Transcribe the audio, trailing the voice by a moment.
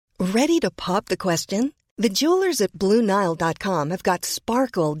Ready to pop the question? The jewelers at BlueNile.com have got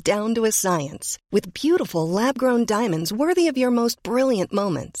sparkle down to a science with beautiful lab-grown diamonds worthy of your most brilliant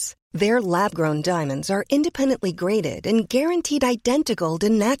moments. Their lab-grown diamonds are independently graded and guaranteed identical to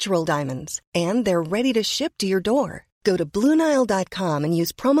natural diamonds, and they're ready to ship to your door. Go to BlueNile.com and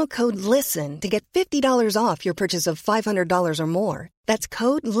use promo code LISTEN to get $50 off your purchase of $500 or more. That's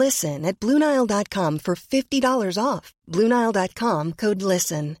code LISTEN at BlueNile.com for $50 off. BlueNile.com, code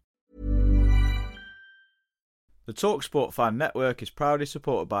LISTEN. The TalkSport Fan Network is proudly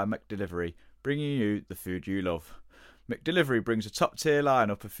supported by McDelivery, bringing you the food you love. McDelivery brings a top-tier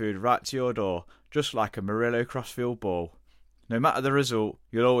lineup of food right to your door, just like a Murillo Crossfield ball. No matter the result,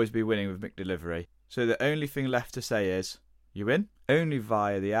 you'll always be winning with McDelivery. So the only thing left to say is, you win? Only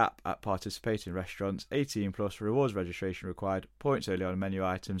via the app at participating restaurants. 18 plus, rewards registration required. Points only on menu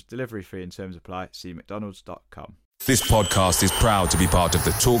items. Delivery free and terms apply. See mcdonalds.com. This podcast is proud to be part of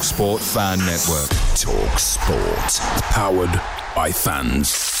the TalkSport Fan Network. TalkSport. Powered by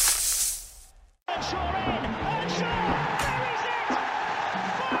fans.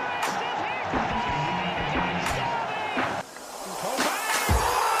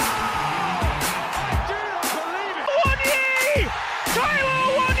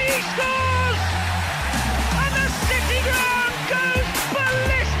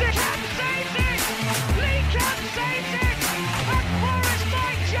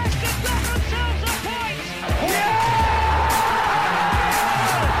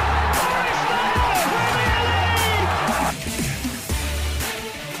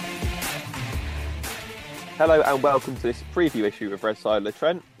 Hello and welcome to this preview issue of Red Side Le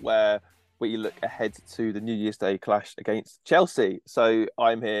Trent, where we look ahead to the New Year's Day clash against Chelsea. So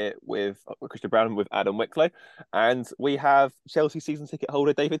I'm here with Christian Brown and with Adam Wicklow, and we have Chelsea season ticket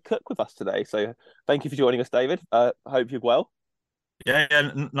holder David Cook with us today. So thank you for joining us, David. I hope you're well.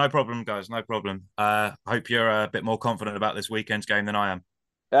 Yeah, no problem, guys, no problem. Hope you're a bit more confident about this weekend's game than I am.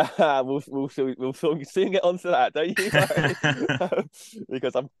 We'll soon get onto that, don't you?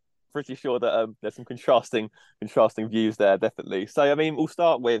 Because I'm pretty sure that there's some contrasting views there, definitely. So, I mean, we'll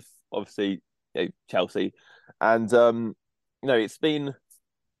start with, obviously, Chelsea. And, it's been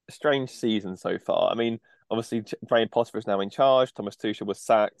a strange season so far. I mean, obviously, Graham Potter is now in charge. Thomas Tuchel was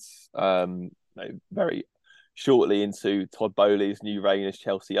sacked very shortly into Todd Bowley's new reign as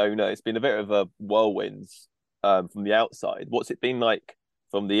Chelsea owner. It's been a bit of a whirlwind from the outside. What's it been like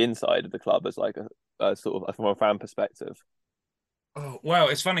from the inside of the club as like a sort of from a fan perspective? Oh, well,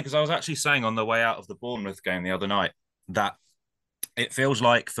 it's funny because I was actually saying on the way out of the Bournemouth game the other night that it feels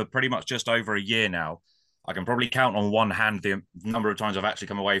like for pretty much just over a year now, I can probably count on one hand the number of times I've actually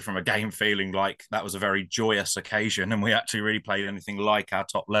come away from a game feeling like that was a very joyous occasion and we actually really played anything like our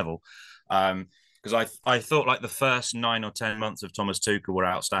top level. Because I thought like the first 9 or 10 months of Thomas Tuchel were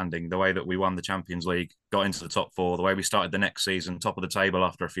outstanding. The way that we won the Champions League, got into the top four, the way we started the next season, top of the table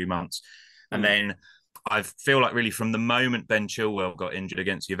after a few months. And then I feel like really from the moment Ben Chilwell got injured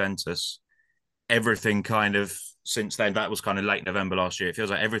against Juventus, everything kind of since then, that was kind of late November last year, it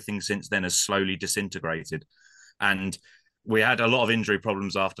feels like everything since then has slowly disintegrated. And we had a lot of injury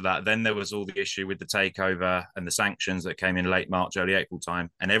problems after that. Then there was all the issue with the takeover and the sanctions that came in late March, early April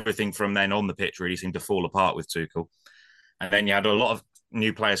time. And everything from then on the pitch really seemed to fall apart with Tuchel. And then you had a lot of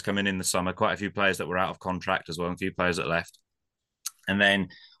new players coming in the summer, quite a few players that were out of contract as well, and a few players that left. And then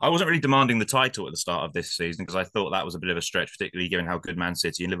I wasn't really demanding the title at the start of this season because I thought that was a bit of a stretch, particularly given how good Man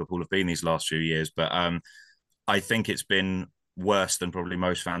City and Liverpool have been these last few years. But I think it's been worse than probably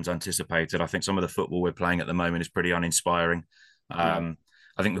most fans anticipated. I think some of the football we're playing at the moment is pretty uninspiring. I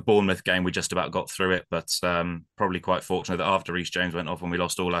think the Bournemouth game, we just about got through it, but probably quite fortunate that after Reece James went off and we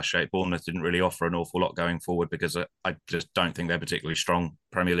lost all our shape, Bournemouth didn't really offer an awful lot going forward because I just don't think they're particularly strong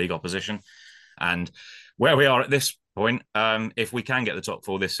Premier League opposition. And where we are at this point, if we can get the top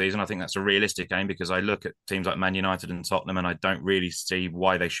four this season, I think that's a realistic aim because I look at teams like Man United and Tottenham and I don't really see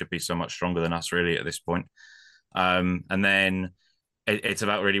why they should be so much stronger than us really at this point. And then it's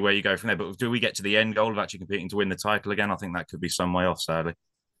about really where you go from there. But do we get to the end goal of actually competing to win the title again? I think that could be some way off, sadly.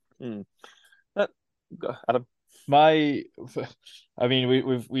 Adam?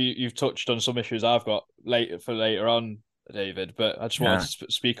 You've touched on some issues I've got later on, David, but I just wanted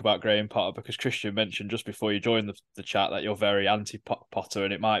to speak about Graham Potter because Christian mentioned just before you joined the chat that you're very anti-Potter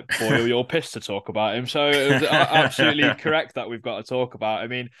and it might boil your piss to talk about him. So it was absolutely correct that we've got to talk about. I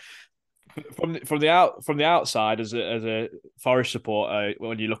mean, From the outside as a Forest supporter,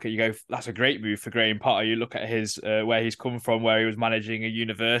 when you look at, you go, that's a great move for Graham Potter. You look at his where he's come from, where he was managing a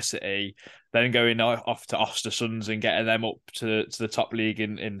university, then going off to Östersunds and getting them up to the top league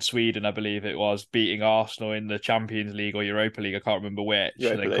in Sweden, I believe it was, beating Arsenal in the Champions League or Europa League, I can't remember which.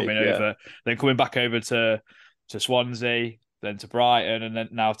 Then coming back over to Swansea, then to Brighton, and then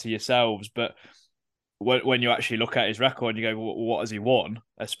now to yourselves. But when you actually look at his record, you go, well, what has he won?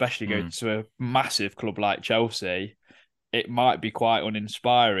 Especially going to a massive club like Chelsea, it might be quite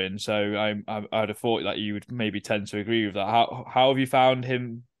uninspiring. So I'd have thought that you would maybe tend to agree with that. How have you found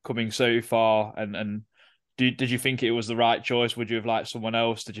him coming so far? And did you think it was the right choice? Would you have liked someone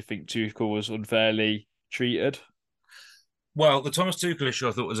else? Did you think Tuchel was unfairly treated? Well, the Thomas Tuchel issue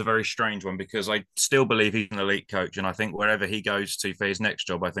I thought was a very strange one, because I still believe he's an elite coach, and I think wherever he goes to for his next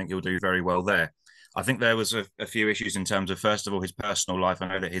job, I think he'll do very well there. I think there was a few issues in terms of, first of all, his personal life. I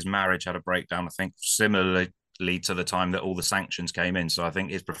know that his marriage had a breakdown, I think, similarly to the time that all the sanctions came in. So I think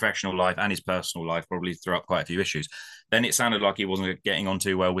his professional life and his personal life probably threw up quite a few issues. Then it sounded like he wasn't getting on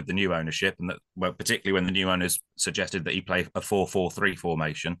too well with the new ownership, and that, well, particularly when the new owners suggested that he play a 4-4-3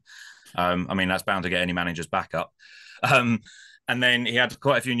 formation. I mean, that's bound to get any manager's back up. And then he had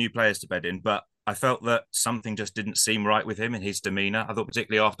quite a few new players to bed in, but I felt that something just didn't seem right with him in his demeanour. I thought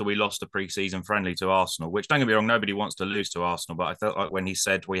particularly after we lost a pre-season friendly to Arsenal, which, don't get me wrong, nobody wants to lose to Arsenal, but I felt like when he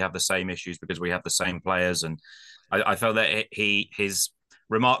said we have the same issues because we have the same players, and I felt that his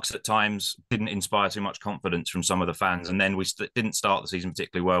remarks at times didn't inspire too much confidence from some of the fans. And then we didn't start the season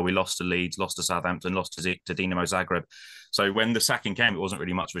particularly well. We lost to Leeds, lost to Southampton, lost to Dinamo Zagreb. So when the sacking came, it wasn't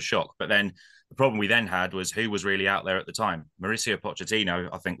really much of a shock. But then the problem we then had was who was really out there at the time. Mauricio Pochettino,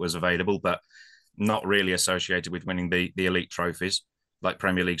 I think, was available, but not really associated with winning the elite trophies like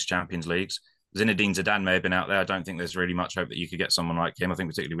Premier Leagues, Champions Leagues. Zinedine Zidane may have been out there. I don't think there's really much hope that you could get someone like him. I think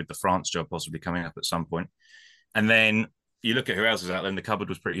particularly with the France job possibly coming up at some point. And then you look at who else is out there, and the cupboard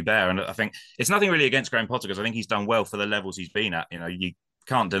was pretty bare. And I think it's nothing really against Graham Potter, because I think he's done well for the levels he's been at. You know, you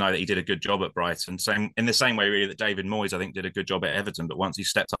can't deny that he did a good job at Brighton. In the same way, really, that David Moyes, I think, did a good job at Everton. But once he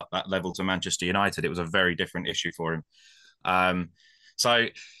stepped up that level to Manchester United, it was a very different issue for him.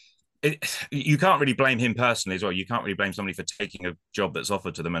 You can't really blame him personally as well. You can't really blame somebody for taking a job that's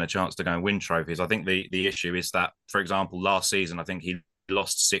offered to them and a chance to go and win trophies. I think the issue is that, for example, last season, I think he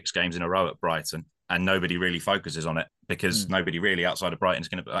lost 6 games in a row at Brighton, and nobody really focuses on it because nobody really outside of Brighton is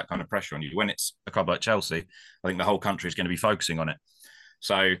going to put that kind of pressure on you. When it's a club like Chelsea, I think the whole country is going to be focusing on it.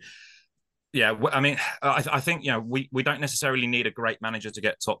 So, yeah, I mean, I think, you know, we don't necessarily need a great manager to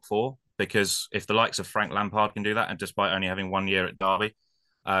get top 4, because if the likes of Frank Lampard can do that, and despite only having 1 year at Derby,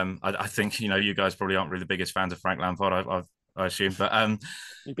 I think, you know, you guys probably aren't really the biggest fans of Frank Lampard, I assume, but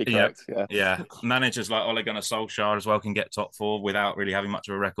you'd be correct, yeah. Managers like Ole Gunnar Solskjaer as well can get top 4 without really having much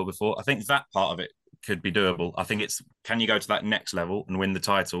of a record before. I think that part of it could be doable. I think it's, can you go to that next level and win the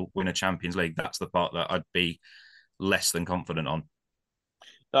title, win a Champions League? That's the part that I'd be less than confident on.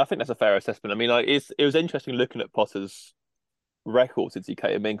 No, I think that's a fair assessment. I mean, like, it was interesting looking at Potter's record since he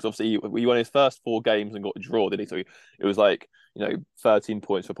came in, because obviously he won his first 4 games and got a draw, didn't he? So it was like, you know, 13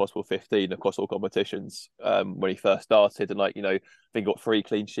 points for possible 15 across all competitions when he first started, and, like, you know, I think he got 3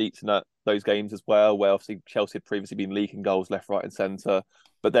 clean sheets in those games as well, where obviously Chelsea had previously been leaking goals left, right, and centre.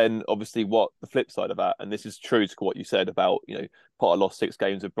 But then obviously what the flip side of that, and this is true to what you said about, you know, Potter lost 6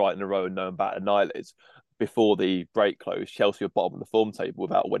 games with Brighton in a row and no one batted an eyelid. Before the break closed, Chelsea were bottom of the form table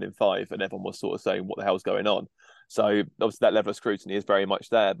without winning 5, and everyone was sort of saying, what the hell's going on? So obviously that level of scrutiny is very much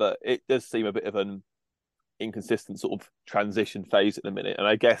there, but it does seem a bit of an inconsistent sort of transition phase at the minute. And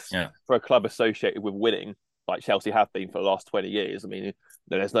I guess for a club associated with winning, like Chelsea have been for the last 20 years, I mean,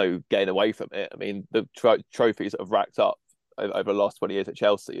 there's no getting away from it. I mean, the trophies that have racked up over the last 20 years at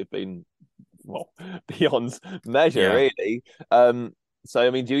Chelsea have been, well, beyond measure, really. So, I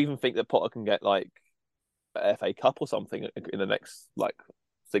mean, do you even think that Potter can get, like, a FA Cup or something in the next, like,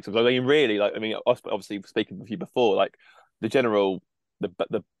 6 months? I mean, really, like, I mean, obviously speaking with you before, like,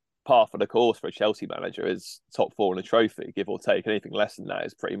 the path of the course for a Chelsea manager is top 4 in a trophy, give or take. Anything less than that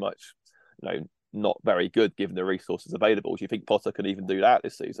is pretty much, you know, not very good given the resources available. Do you think Potter can even do that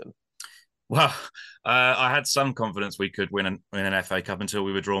this season? Well, I had some confidence we could win an FA Cup until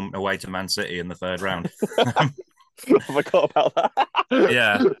we were drawn away to Man City in the 3rd round. I forgot about that.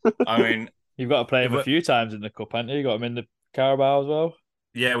 Yeah, I mean, you've got to play him a few times in the cup, haven't you? You got him in the Carabao as well.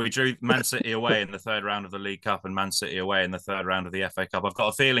 Yeah, we drew Man City away in the third round of the League Cup and Man City away in the third round of the FA Cup. I've got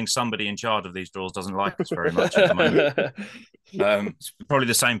a feeling somebody in charge of these draws doesn't like us very much at the moment. It's probably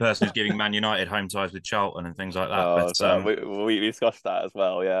the same person who's giving Man United home ties with Charlton and things like that. Oh, But so we discussed that as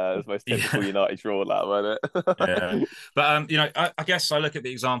well. Yeah, it was most typical United draw, that, wasn't it? yeah, but I guess I look at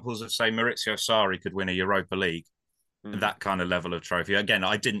the examples of, say, Maurizio Sarri could win a Europa League. That kind of level of trophy. Again,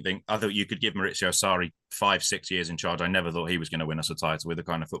 I thought you could give Maurizio Sarri 5-6 years in charge. I never thought he was going to win us a title with the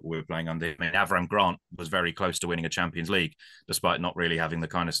kind of football we were playing under him. I mean, Avram Grant was very close to winning a Champions League, despite not really having the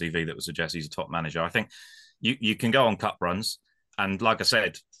kind of CV that would suggest he's a top manager. I think you can go on cup runs. And like I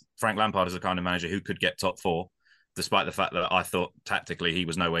said, Frank Lampard is the kind of manager who could get top four, despite the fact that I thought tactically he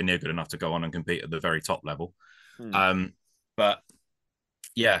was nowhere near good enough to go on and compete at the very top level. But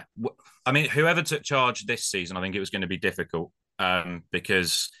yeah, I mean, whoever took charge this season, I think it was going to be difficult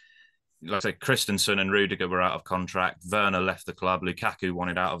because, like I said, Christensen and Rudiger were out of contract. Werner left the club. Lukaku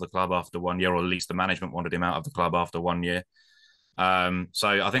wanted out of the club after 1 year, or at least the management wanted him out of the club after 1 year. So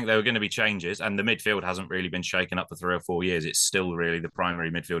I think there were going to be changes, and the midfield hasn't really been shaken up for 3 or 4 years. It's still really the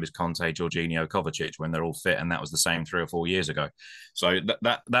primary midfield is Conte, Jorginho, Kovacic when they're all fit, and that was the same 3 or 4 years ago. So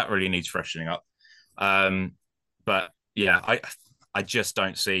that really needs freshening up. But yeah, I just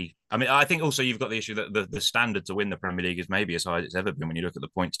don't see. I mean, I think also you've got the issue that the standard to win the Premier League is maybe as high as it's ever been when you look at the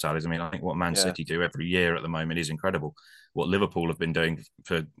points tallies. I mean, I think what Man City do every year at the moment is incredible. What Liverpool have been doing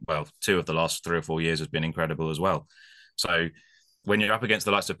for, 2 of the last 3 or 4 years has been incredible as well. So when you're up against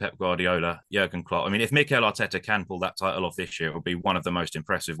the likes of Pep Guardiola, Jurgen Klopp, I mean, if Mikel Arteta can pull that title off this year, it will be one of the most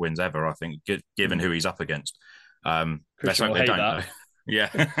impressive wins ever, I think, given who he's up against. Let's hope they don't, though.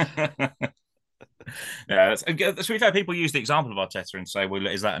 Yeah. Yeah, to be fair, people use the example of Arteta and say, well,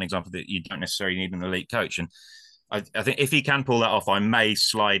 is that an example that you don't necessarily need an elite coach? And I think if he can pull that off, I may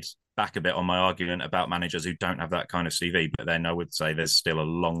slide back a bit on my argument about managers who don't have that kind of CV. But then I would say there's still a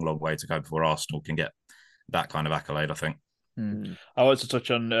long, long way to go before Arsenal can get that kind of accolade, I think. I want to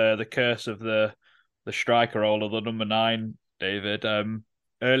touch on the curse of the striker role of the number 9, David.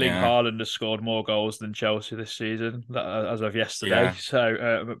 Erling Haaland has scored more goals than Chelsea this season, as of yesterday. Yeah.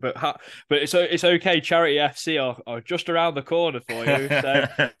 So, but it's okay. Charity FC are just around the corner for you.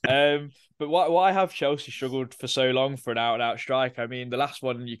 So, but why have Chelsea struggled for so long for an out-and-out striker? I mean, the last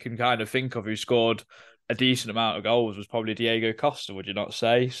one you can kind of think of who scored a decent amount of goals was probably Diego Costa, would you not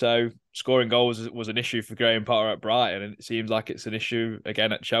say? So scoring goals was an issue for Graham Potter at Brighton, and it seems like it's an issue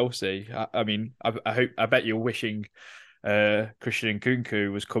again at Chelsea. I mean, I bet you're wishing Christian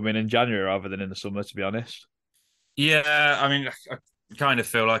Nkunku was coming in January rather than in the summer, to be honest. Yeah, I mean, I kind of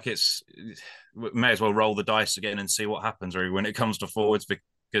feel like we may as well roll the dice again and see what happens really when it comes to forwards,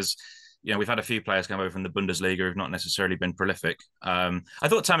 because we've had a few players come over from the Bundesliga who've not necessarily been prolific. I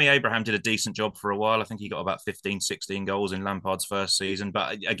thought Tammy Abraham did a decent job for a while. I think he got about 15, 16 goals in Lampard's first season.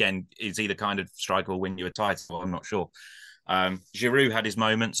 But again, is he the kind of striker who will win you a title? I'm not sure. Giroud had his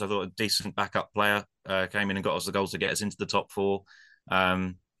moments. I thought a decent backup player came in and got us the goals to get us into the top 4.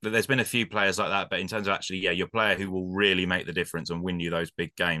 There's been a few players like that, but in terms of actually, your player who will really make the difference and win you those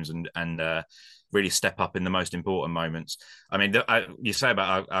big games and really step up in the most important moments. I mean, you say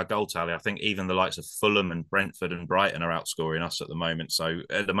about our goal tally, I think even the likes of Fulham and Brentford and Brighton are outscoring us at the moment. So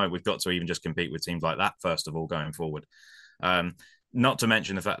at the moment, we've got to even just compete with teams like that, first of all, going forward. Not to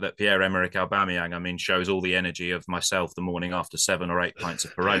mention the fact that Pierre-Emerick Aubameyang, I mean, shows all the energy of myself the morning after 7 or 8 pints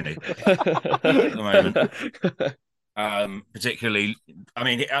of Peroni at the moment. Particularly, I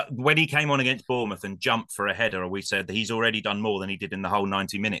mean, when he came on against Bournemouth and jumped for a header, we said that he's already done more than he did in the whole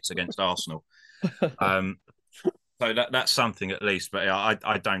 90 minutes against Arsenal. So that's something at least. But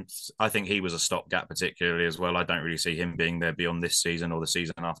I think he was a stopgap particularly as well. I don't really see him being there beyond this season or the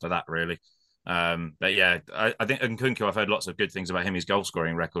season after that, really. But yeah, I think Nkunku, I've heard lots of good things about him. His goal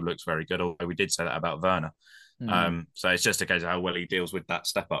scoring record looks very good, although we did say that about Werner. So it's just a case of how well he deals with that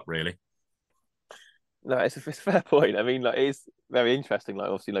step up, really. No, it's a fair point. I mean, like, it's very interesting. Like,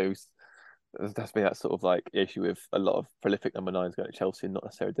 obviously, there's been that sort of like issue with a lot of prolific number 9s going to Chelsea and not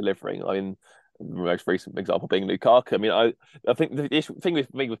necessarily delivering. I mean, the most recent example being Lukaku. I mean, I think the issue thing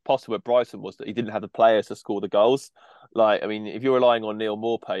with me with Potter at Brighton was that he didn't have the players to score the goals. Like, I mean, if you're relying on Neil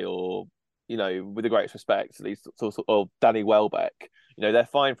Maupay or, with the greatest respect, at least, or Danny Welbeck, they're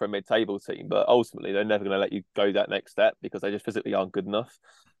fine for a mid-table team, but ultimately they're never going to let you go that next step because they just physically aren't good enough.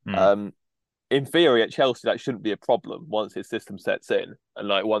 In theory, at Chelsea, that shouldn't be a problem once his system sets in and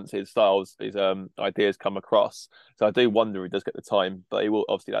like once his styles, his ideas come across. So I do wonder if he does get the time, but he will.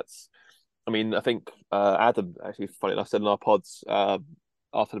 Obviously, I mean, I think Adam actually, funny enough, said in our pods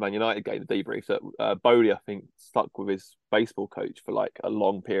after the Man United game, the debrief, that Bowley, I think, stuck with his baseball coach for like a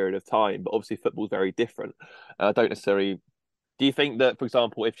long period of time. But obviously, football's very different. I don't necessarily Do you think that, for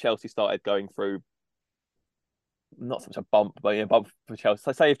example, if Chelsea started going through not so much a bump, but a bump for Chelsea,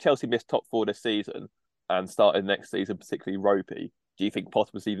 so say if Chelsea missed top four this season and started next season particularly ropey, do you think Potter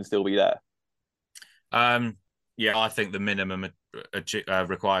would even still be there? Yeah, I think the minimum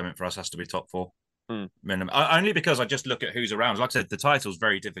requirement for us has to be top four. Minimum. Only because I just look at who's around. Like I said, the title's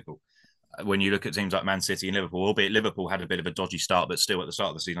very difficult when you look at teams like Man City and Liverpool, albeit Liverpool had a bit of a dodgy start, but still at the start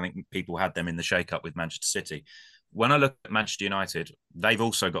of the season, I think people had them in the shake-up with Manchester City. When I look at Manchester United, they've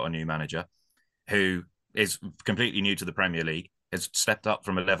also got a new manager who is completely new to the Premier League, has stepped up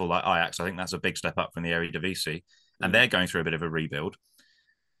from a level like Ajax. I think that's a big step up from the Eredivisie, and they're going through a bit of a rebuild.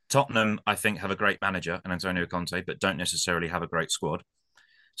 Tottenham, I think, have a great manager and Antonio Conte, but don't necessarily have a great squad.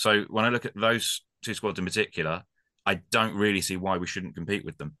 So when I look at those two squads in particular, I don't really see why we shouldn't compete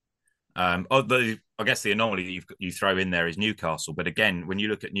with them. Although I guess the anomaly that you throw in there is Newcastle. But again, when you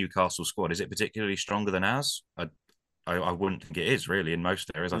look at Newcastle's squad, is it particularly stronger than ours? I wouldn't think it is really in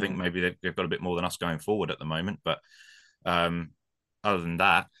most areas. I think maybe they've got a bit more than us going forward at the moment. But other than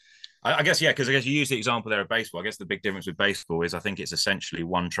that, I guess, because I guess you use the example there of baseball. I guess the big difference with baseball is I think it's essentially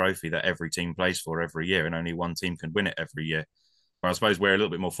one trophy that every team plays for every year, and only one team can win it every year. Where I suppose we're a little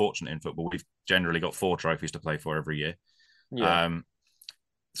bit more fortunate in football. We've generally got 4 trophies to play for every year. Yeah.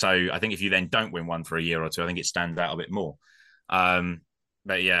 So I think if you then don't win one for a year or two, I think it stands out a bit more.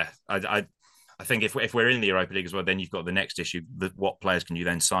 But yeah, I think if we're in the Europa League as well, then you've got the next issue. What players can you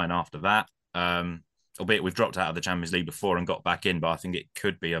then sign after that? Albeit we've dropped out of the Champions League before and got back in, but I think it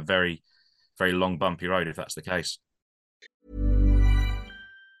could be a very, very long, bumpy road if that's the case.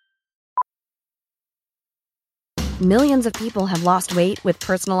 Millions of people have lost weight with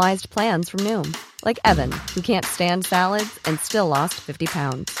personalized plans from Noom. Like Evan, who can't stand salads and still lost 50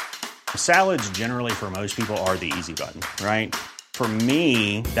 pounds. Salads generally for most people are the easy button, right? For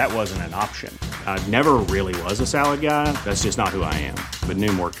me, that wasn't an option. I never really was a salad guy. That's just not who I am. But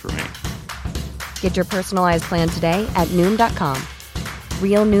Noom worked for me. Get your personalized plan today at Noom.com.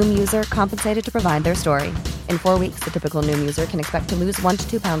 Real Noom user compensated to provide their story. In 4 weeks, the typical Noom user can expect to lose 1 to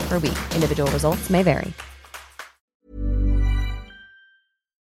 2 pounds per week. Individual results may vary.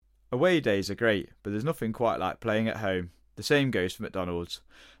 Away days are great, but there's nothing quite like playing at home. The same goes for McDonald's.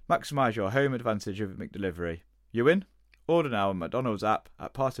 Maximise your home advantage with McDelivery. You in? Order now on McDonald's app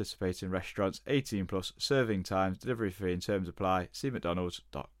at participating restaurants. 18 plus, serving times, delivery fee and terms apply. See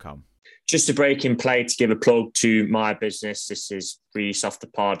mcdonalds.com. Just a break in play to give a plug to my business. This is Reese off the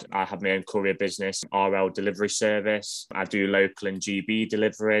pod. I have my own courier business, RL delivery service. I do local and GB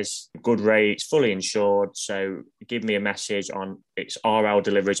deliveries, good rates, fully insured. So give me a message on, it's RL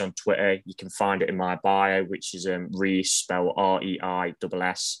deliveries on Twitter. You can find it in my bio, which is Reese, spelled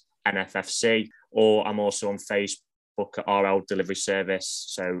REISS NFFC. Or I'm also on Facebook at RL delivery service.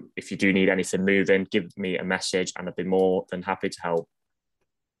 So if you do need anything moving, give me a message and I'd be more than happy to help.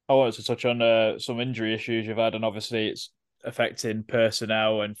 I wanted to touch on some injury issues you've had, and obviously it's affecting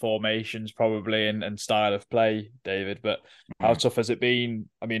personnel and formations probably and style of play, David. But how tough has it been?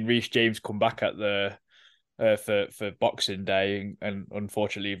 I mean, Reece James come back at the for Boxing Day and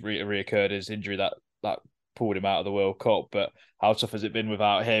unfortunately reoccurred his injury that pulled him out of the World Cup. But how tough has it been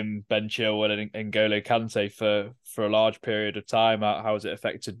without him, Ben Chilwell and N'Golo Kante for a large period of time? How has it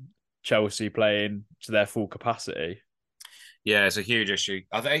affected Chelsea playing to their full capacity? Yeah, it's a huge issue.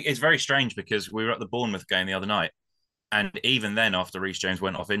 I think it's very strange because we were at the Bournemouth game the other night, and even then, after Reece James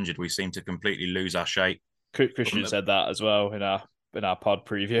went off injured, we seemed to completely lose our shape. Christian said that as well in our pod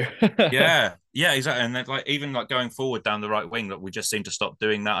preview. yeah, exactly. And then, even going forward down the right wing, we just seem to stop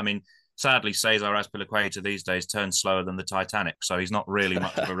doing that. I mean, sadly, Cesar Azpilicueta these days turns slower than the Titanic, so he's not really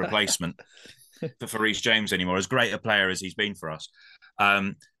much of a replacement for Reece James anymore, as great a player as he's been for us.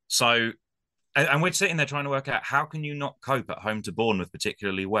 And we're sitting there trying to work out how can you not cope at home to Bournemouth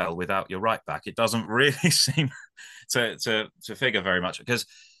particularly well without your right back. It doesn't really seem to figure very much, because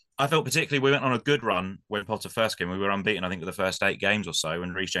I thought particularly we went on a good run when Potter first came. We were unbeaten, I think, for the first 8 games or so,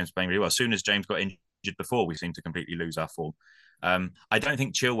 and Reece James playing really well. As soon as James got injured before, we seemed to completely lose our form. I don't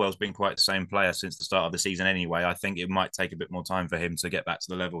think Chilwell's been quite the same player since the start of the season anyway. I think it might take a bit more time for him to get back to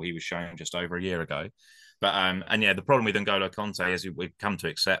the level he was showing just over a year ago. But the problem with N'Golo Kante is we've come to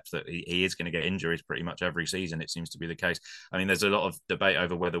accept that he is going to get injuries pretty much every season. It seems to be the case. I mean, there's a lot of debate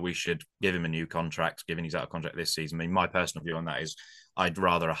over whether we should give him a new contract, given he's out of contract this season. I mean, my personal view on that is I'd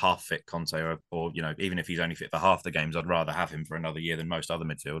rather a half-fit Kante, or even if he's only fit for half the games, I'd rather have him for another year than most other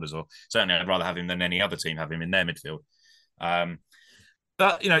midfielders, or certainly I'd rather have him than any other team have him in their midfield.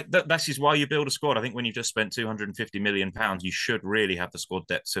 That's just why you build a squad. I think when you've just spent £250 million, you should really have the squad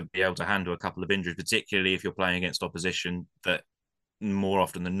depth to be able to handle a couple of injuries, particularly if you're playing against opposition that more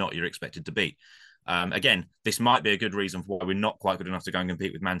often than not you're expected to beat. Again, this might be a good reason for why we're not quite good enough to go and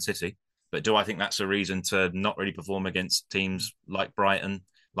compete with Man City. But do I think that's a reason to not really perform against teams like Brighton,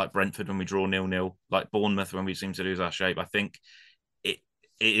 like Brentford when we draw 0-0, like Bournemouth when we seem to lose our shape? I think it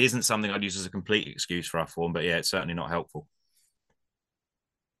isn't something I'd use as a complete excuse for our form, but yeah, it's certainly not helpful.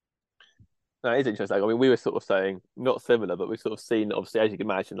 No, it is interesting. I mean, we were sort of saying not similar, but we've sort of seen, obviously, as you can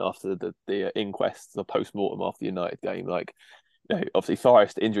imagine, after the inquests, the post mortem after the United game, like, you know, obviously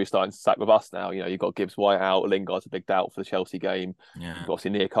Forest injury starting to stack with us now. You know, you've got Gibbs White out, Lingard's a big doubt for the Chelsea game. Yeah. You've got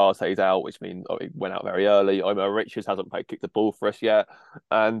obviously Niakhate's out, which means he went out very early. Omar Richards hasn't kicked the ball for us yet,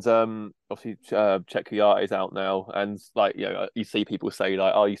 and obviously Czech Kouyate's out now. And like, you know, you see people say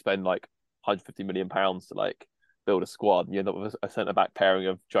like, oh, you spend like £150 million to like build a squad, and you end up with a centre back pairing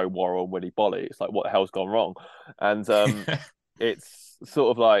of Joe Worrell and Willy Bolly. It's like, what the hell's gone wrong? And it's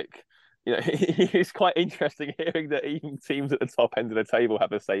sort of like, you know, it's quite interesting hearing that even teams at the top end of the table have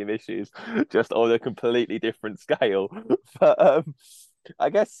the same issues, just on a completely different scale. But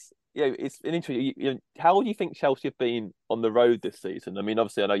I guess, you know, it's an interesting. You know, how do you think Chelsea have been on the road this season? I mean,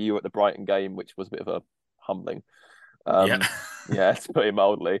 obviously, I know you were at the Brighton game, which was a bit of a humbling. Yeah, to put it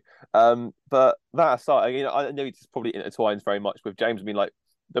mildly. But that aside, I mean, I know it's probably intertwines very much with James. I mean, like,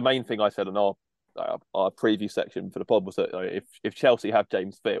 the main thing I said on our preview section for the pod was that if Chelsea have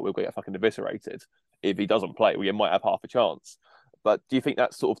James fit, we'll get fucking eviscerated. If he doesn't play, we might have half a chance. But do you think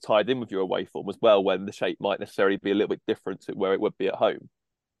that's sort of tied in with your away form as well, when the shape might necessarily be a little bit different to where it would be at home?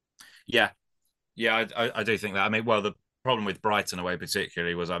 Yeah, I do think that. I mean, well, the problem with Brighton away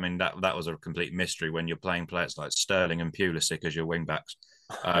particularly was, I mean, that was a complete mystery when you're playing players like Sterling and Pulisic as your wing backs.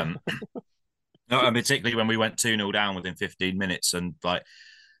 And particularly when we went 2-0 down within 15 minutes, and like,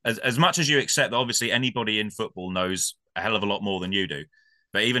 as much as you accept that obviously anybody in football knows a hell of a lot more than you do,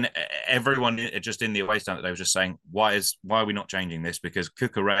 but even everyone just in the away stand today was just saying, why are we not changing this? Because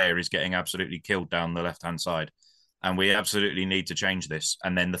Cucurella is getting absolutely killed down the left-hand side, and we absolutely need to change this.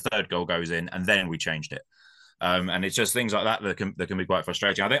 And then the third goal goes in, and then we changed it. And it's just things like that can be quite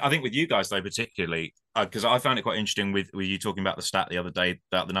frustrating. I think with you guys though, particularly because I found it quite interesting with you talking about the stat the other day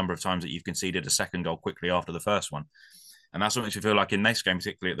about the number of times that you've conceded a second goal quickly after the first one. And that's what makes me feel like in this game,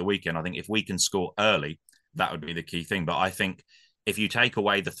 particularly at the weekend, I think if we can score early, that would be the key thing. But I think if you take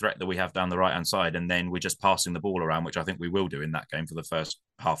away the threat that we have down the right-hand side, and then we're just passing the ball around, which I think we will do in that game for the first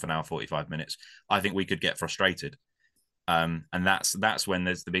half an hour, 45 minutes, I think we could get frustrated. And that's when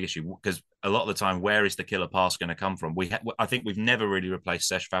there's the big issue, because a lot of the time, where is the killer pass going to come from? I think we've never really replaced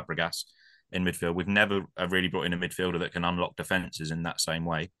Cesc Fabregas in midfield. We've never really brought in a midfielder that can unlock defences in that same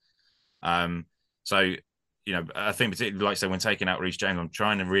way. So, you know, I think particularly, like I say, when taking out Reece James, I'm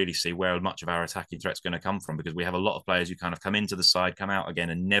trying to really see where much of our attacking threat's going to come from, because we have a lot of players who kind of come into the side, come out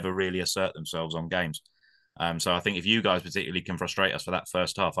again, and never really assert themselves on games. So I think if you guys particularly can frustrate us for that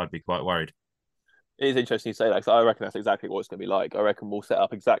first half, I'd be quite worried. It is interesting you say that, because I reckon that's exactly what it's going to be like. I reckon we'll set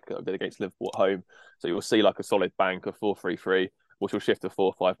up exactly like we did against Liverpool at home. So you'll see like a solid bank of 4-3-3, which will shift to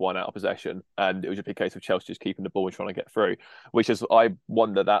 4-5-1 out of possession. And it would just be a case of Chelsea just keeping the ball and trying to get through, which is, I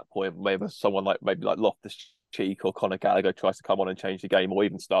wonder at that point, maybe someone like Loftus-Cheek or Conor Gallagher tries to come on and change the game, or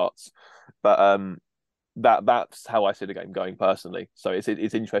even starts. But that's how I see the game going personally. So it's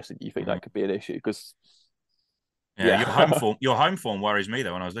interesting you think that could be an issue, because your home form worries me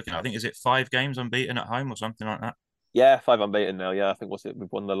though. When I was looking, I think, is it 5 games unbeaten at home or something like that? Yeah, 5 unbeaten now. Yeah, I think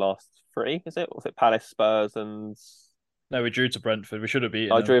we've won the last 3. Is it? Was it Palace, Spurs, and no? We drew to Brentford. We should have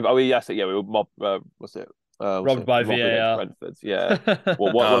beaten. I drew. Oh, yes, yeah. We were robbed by VAR. Brentford. Yeah.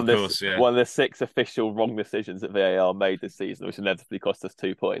 Well, one of the 6 official wrong decisions that VAR made this season, which inevitably cost us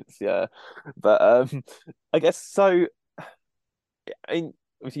 2 points. Yeah, but I guess so. I mean,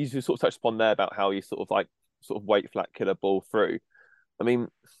 you sort of touched upon there about how you sort of weight flat killer ball through. I mean,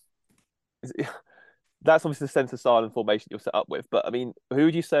 that's obviously the centre silent formation you're set up with. But I mean, who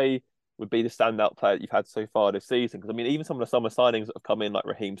would you say would be the standout player that you've had so far this season? Because I mean, even some of the summer signings that have come in, like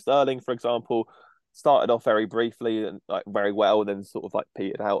Raheem Sterling, for example, started off very briefly and like very well, then sort of like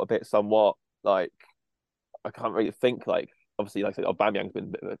petered out a bit somewhat. Like, I can't really think. Like, obviously, like I said, Aubameyang's been a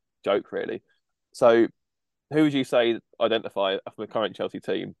bit of a joke, really. So, who would you say identify from the current Chelsea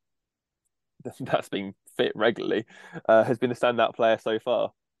team that's been fit regularly has been the standout player so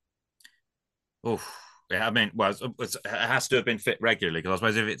far? Oh, yeah, I mean, well, it has to have been fit regularly, because I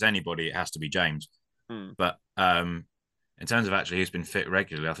suppose if it's anybody, it has to be James. But in terms of actually who's been fit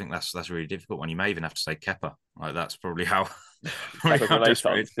regularly, I think that's a really difficult one. You may even have to say Kepa. Like, that's probably how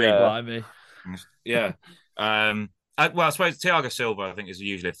desperate it's been. Yeah. Well, I suppose Thiago Silva, I think, is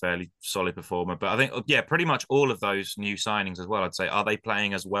usually a fairly solid performer. But I think, yeah, pretty much all of those new signings as well, I'd say, are they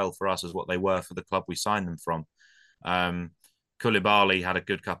playing as well for us as what they were for the club we signed them from? Koulibaly had a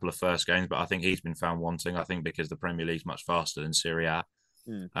good couple of first games, but I think he's been found wanting. I think because the Premier League's much faster than Serie A.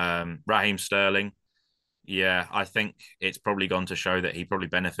 Raheem Sterling, yeah, I think it's probably gone to show that he probably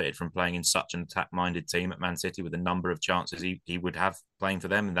benefited from playing in such an attack-minded team at Man City with the number of chances he would have playing for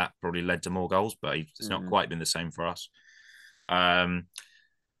them, and that probably led to more goals, but it's not quite been the same for us. Aubameyang,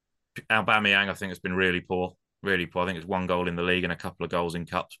 I think, has been really poor. Really poor. I think it's 1 goal in the league and a couple of goals in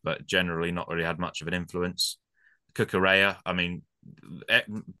cups, but generally not really had much of an influence. Cucurella, I mean,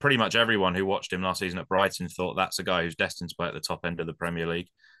 pretty much everyone who watched him last season at Brighton thought that's a guy who's destined to play at the top end of the Premier League.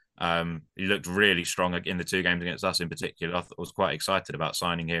 He looked really strong in the 2 games against us in particular. I was quite excited about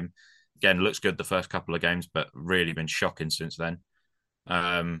signing him. Again, looks good the first couple of games, but really been shocking since then.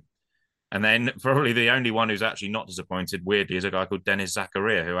 And then probably the only one who's actually not disappointed, weirdly, is a guy called Denis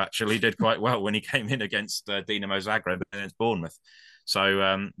Zakaria, who actually did quite well when he came in against Dinamo Zagreb against Bournemouth.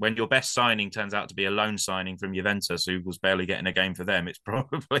 So when your best signing turns out to be a loan signing from Juventus, who was barely getting a game for them, it's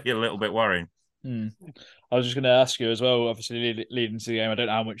probably a little bit worrying. I was just going to ask you as well, obviously leading to the game, I don't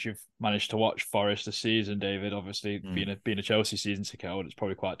know how much you've managed to watch Forest this season, David. Obviously, being a Chelsea season ticket holder, it's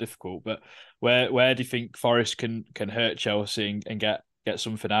probably quite difficult. But where do you think Forest can hurt Chelsea and get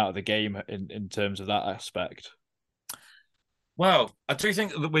something out of the game in terms of that aspect? Well, I do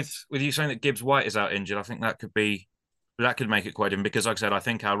think that with you saying that Gibbs White is out injured, I think that could make it quite different because, like I said, I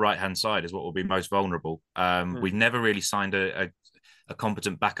think our right-hand side is what will be most vulnerable. We've never really signed a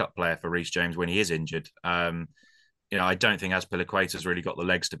competent backup player for Reece James when he is injured. I don't think Azpilicueta's really got the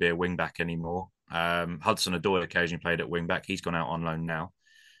legs to be a wing-back anymore. Hudson-Odoi occasionally played at wing-back. He's gone out on loan now.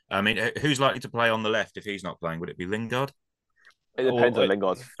 I mean, who's likely to play on the left if he's not playing? Would it be Lingard? It depends on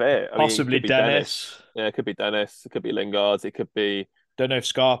Lingard's fit. Possibly Dennis. Yeah, it could be Dennis. It could be Lingard. It could be. Don't know if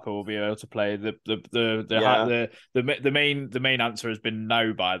Scarpa will be able to play. The main answer has been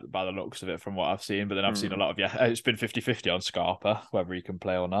no by the looks of it from what I've seen, but then I've seen a lot of it's been 50-50 on Scarpa whether he can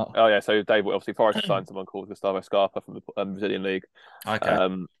play or not. Oh yeah, so Dave, obviously Forest signed someone called Gustavo Scarpa from the Brazilian league. Okay.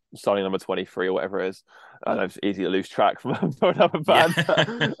 Signing number 23 or whatever it is. I know it's easy to lose track from another band.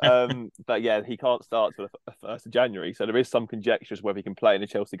 Yeah. But yeah, he can't start till the 1st of January. So there is some conjecture as whether he can play in the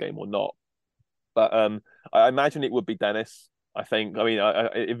Chelsea game or not. But I imagine it would be Dennis. I think. I mean,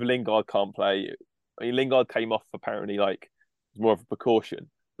 if Lingard can't play, Lingard came off apparently like more of a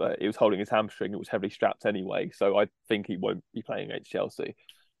precaution, but he was holding his hamstring. It was heavily strapped anyway. So I think he won't be playing against Chelsea.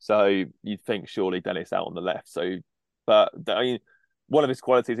 So you'd think surely Dennis out on the left. So, but I mean, one of his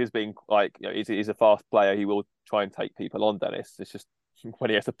qualities is being like, he's a fast player. He will try and take people on, Dennis. It's just when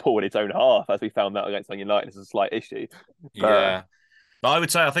he has to pull in his own half, as we found out against Man United, is a slight issue. Yeah. But I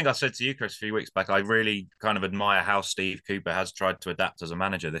would say, I think I said to you, Chris, a few weeks back, I really kind of admire how Steve Cooper has tried to adapt as a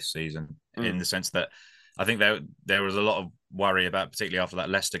manager this season, in the sense that I think there was a lot of worry about, particularly after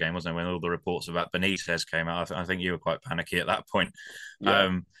that Leicester game, wasn't there, when all the reports about Benitez came out. I think you were quite panicky at that point.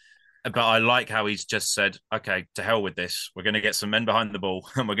 Yeah. But I like how he's just said, okay, to hell with this. We're going to get some men behind the ball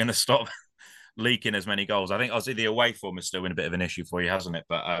and we're going to stop leaking as many goals. I think obviously the away form has still been a bit of an issue for you, hasn't it?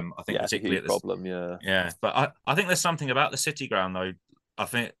 But I think particularly at this problem, yeah. But I think there's something about the City ground though. I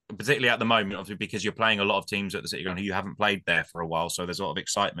think particularly at the moment, obviously because you're playing a lot of teams at the City ground who you haven't played there for a while, so there's a lot of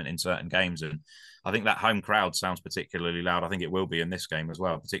excitement in certain games, and I think that home crowd sounds particularly loud. I think it will be in this game as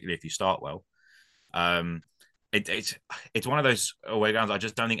well, particularly if you start well. It's one of those away grounds I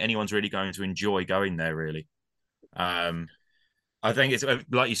just don't think anyone's really going to enjoy going there, really. I think it's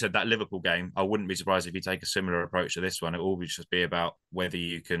like you said, that Liverpool game, I wouldn't be surprised if you take a similar approach to this one. It will just be about whether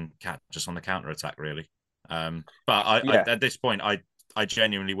you can catch us on the counter-attack, really. At this point, I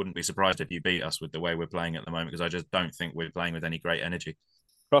genuinely wouldn't be surprised if you beat us with the way we're playing at the moment, because I just don't think we're playing with any great energy.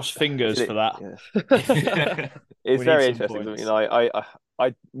 Cross fingers for that. Yeah. It's very interesting.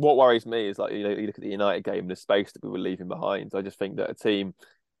 What worries me is you look at the United game, the space that we were leaving behind. I just think that a team,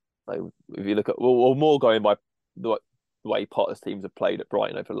 if you look at, more going by the way Potter's teams have played at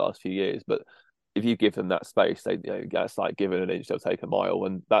Brighton over the last few years, but if you give them that space, they it's like giving an inch, they'll take a mile,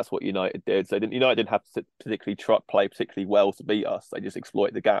 and that's what United did. So United didn't have to particularly play particularly well to beat us. They just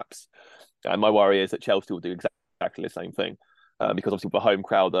exploit the gaps. And my worry is that Chelsea will do exactly the same thing, because obviously with the home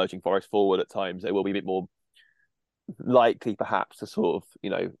crowd urging Forest forward at times, they will be a bit more likely perhaps to sort of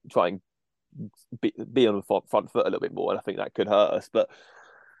try and be on the front foot a little bit more, and I think that could hurt us. But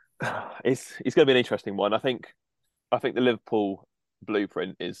it's going to be an interesting one. I think the Liverpool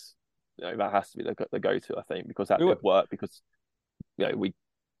blueprint is. That has to be the go-to, I think, because that could work, because we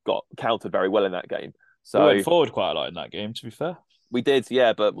got countered very well in that game. So we went forward quite a lot in that game, to be fair. We did,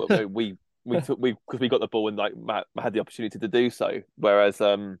 yeah, but we because we got the ball and had the opportunity to do so. Whereas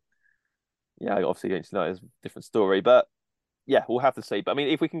obviously against United is a different story. But yeah, we'll have to see. But I mean,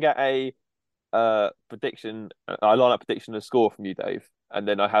 if we can get a prediction. I line up prediction and score from you, Dave, and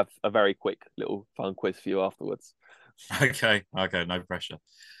then I have a very quick little fun quiz for you afterwards. Okay, no pressure.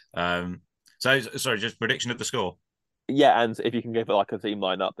 So sorry, just prediction of the score. Yeah, and if you can give it like a team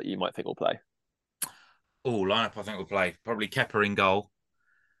lineup that you might think will play. Oh, lineup I think we'll play probably Kepa in goal.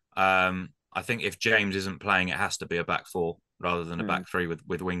 I think if James isn't playing, it has to be a back four rather than a back three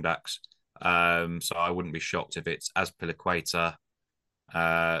with wing backs. So I wouldn't be shocked if it's Azpilicueta,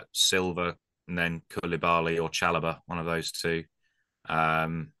 Silva, and then Koulibaly or Chalobah, one of those two.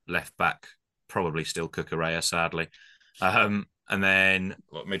 Left back, probably still Cucurella, sadly. And then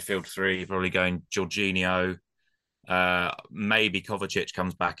midfield three, probably going Jorginho. Maybe Kovacic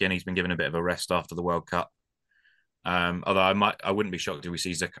comes back in. He's been given a bit of a rest after the World Cup. Although I wouldn't be shocked if we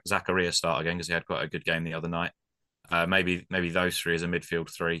see Zakaria start again because he had quite a good game the other night. Maybe those three as a midfield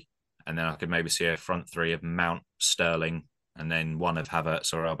three, and then I could maybe see a front three of Mount, Sterling, and then one of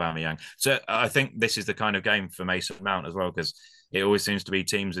Havertz or Aubameyang. So I think this is the kind of game for Mason Mount as well, because it always seems to be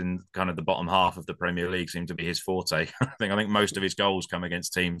teams in kind of the bottom half of the Premier League seem to be his forte. I think most of his goals come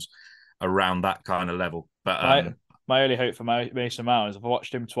against teams around that kind of level. But my only hope for Mason Mount is I've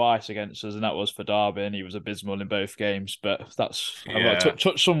watched him twice against us, and that was for Derby, and he was abysmal in both games. But that's I've got to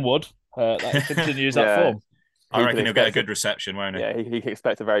touch some wood that he continues that form. I reckon he'll get a good reception, won't he? Yeah, he can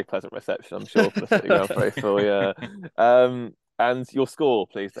expect a very pleasant reception, I'm sure, for the City Ground faithful. Yeah. And your score,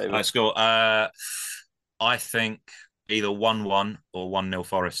 please, David. My score, I think either 1-1 or 1-0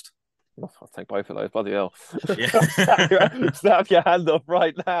 Forest. I'll take both of those. Bloody hell! Yeah. Snap your hand off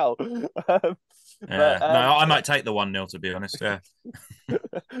right now. I might take the 1-0 to be honest. Yeah.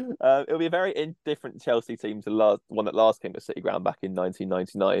 It'll be a very indifferent Chelsea team to the one that last came to City Ground back in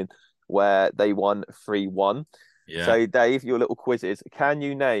 1999, where they won 3-1. Yeah. So, Dave, your little quizzes. Can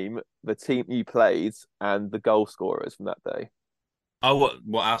you name the team you played and the goal scorers from that day? Oh,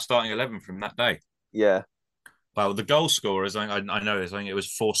 what our starting 11 from that day? Yeah. Well, the goal scorers, I know this. I think it was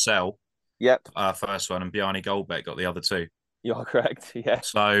Forsell. Yep. First one, and Bjarne Goldbeck got the other two. You're correct. Yeah.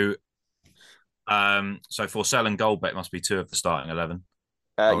 So Forsell and Goldbeck must be two of the starting 11.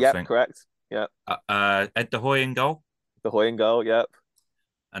 Yep, correct. Yeah. Ed De Hoy in goal. De Hoy in goal. Yep.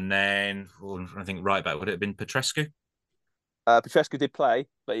 And then I think right back would it have been Petrescu? Petrescu did play,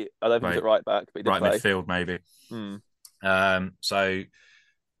 but I don't think he was at right back. But he did play. Midfield maybe. So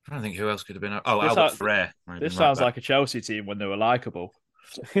I don't think who else could have been. Oh, Albert Ferrer. This sounds like a Chelsea team when they were likeable.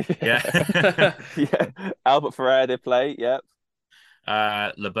 Yeah. Yeah. Albert Ferrer did play. Yep.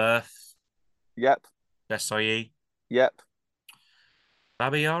 Leberth. Yep. Desailly. Yep.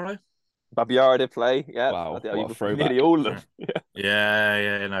 Babayaro did play. Yeah. Wow. Nearly all of them.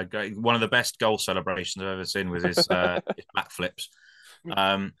 Yeah. No, great. One of the best goal celebrations I've ever seen with his backflips.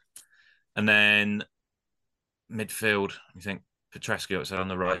 And then midfield, you think Petrescu outside on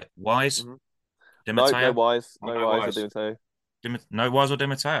the right. Wise? Mm-hmm. No Wise. No Wise or Di Matteo. No Wise or Di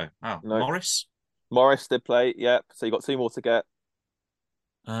Matteo. Oh, no. Morris? Morris did play, yep. So you got two more to get.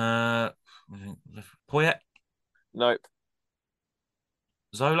 Poyet? Nope.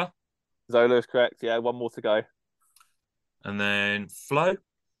 Zola is correct, yeah. One more to go. And then Flo?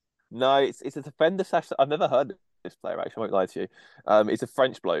 No, it's a defender / I've never heard of this player, actually. I won't lie to you. It's a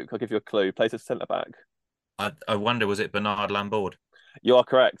French bloke. I'll give you a clue. Plays as centre-back. I wonder, was it Bernard Lambourde? You are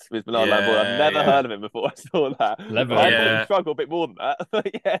correct. With Bernard Lambourde. I've never heard of him before I saw that. I struggle a bit more than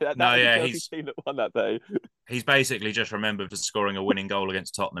that. He's team that won that day. He's basically just remembered for scoring a winning goal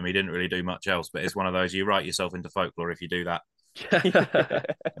against Tottenham. He didn't really do much else, but it's one of those you write yourself into folklore if you do that.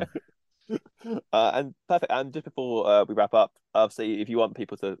 And perfect. And just before we wrap up, obviously, if you want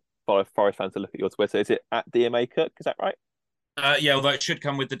people to follow Forest fans to look at your Twitter, is it at DMA Cook? Is that right? Yeah, although it should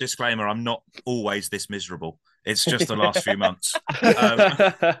come with the disclaimer, I'm not always this miserable. It's just the last few months. At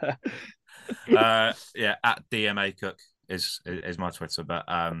DMA Cook is my Twitter, but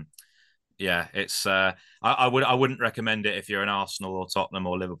it's I wouldn't recommend it if you're an Arsenal or Tottenham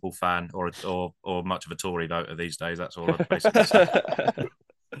or Liverpool fan or much of a Tory voter these days. That's all I'd basically say.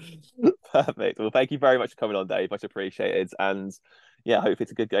 Perfect. Well, thank you very much for coming on, Dave. Much appreciated, and I hope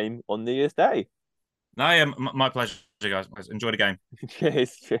it's a good game on New Year's Day. No, yeah, my pleasure, guys. Enjoy the game.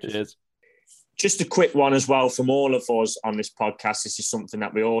 Cheers. Just a quick one as well from all of us on this podcast. This is something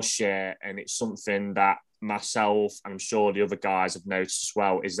that we all share, and it's something that myself and I'm sure the other guys have noticed as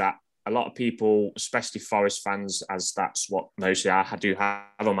well, is that a lot of people, especially Forest fans, as that's what mostly I do have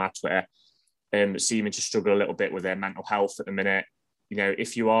on my Twitter, seeming to struggle a little bit with their mental health at the minute.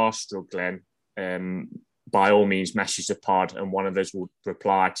 If you are struggling, by all means, message the pod and one of us will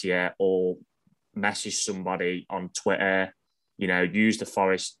reply to you, or message somebody on Twitter, use the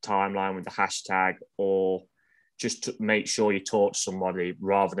Forest timeline with the hashtag, or just to make sure you talk to somebody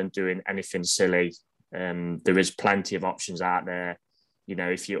rather than doing anything silly. There is plenty of options out there. You know,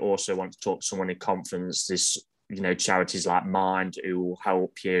 if you also want to talk to someone in confidence, there's, you know, charities like Mind who will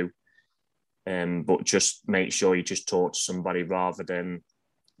help you. But just make sure you just talk to somebody rather than,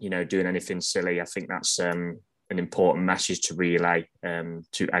 you know, doing anything silly. I think that's an important message to relay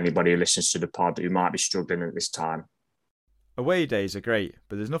to anybody who listens to the pod who might be struggling at this time. Away days are great,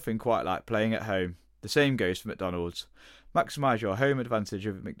 but there's nothing quite like playing at home. The same goes for McDonald's. Maximise your home advantage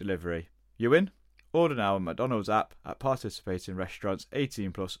with McDelivery. You in? Order now on McDonald's app at participating restaurants.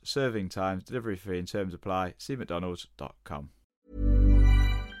 18 plus, serving times, delivery fee and terms apply. See mcdonalds.com.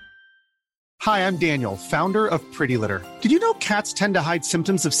 Hi, I'm Daniel, founder of Pretty Litter. Did you know cats tend to hide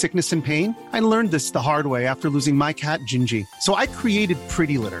symptoms of sickness and pain? I learned this the hard way after losing my cat, Gingy. So I created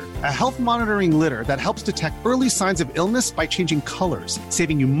Pretty Litter, a health monitoring litter that helps detect early signs of illness by changing colors,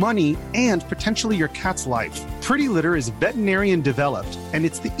 saving you money and potentially your cat's life. Pretty Litter is veterinarian developed, and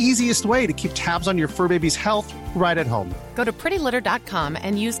it's the easiest way to keep tabs on your fur baby's health right at home. Go to prettylitter.com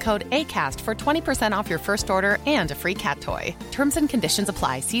and use code ACAST for 20% off your first order and a free cat toy. Terms and conditions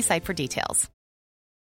apply. See site for details.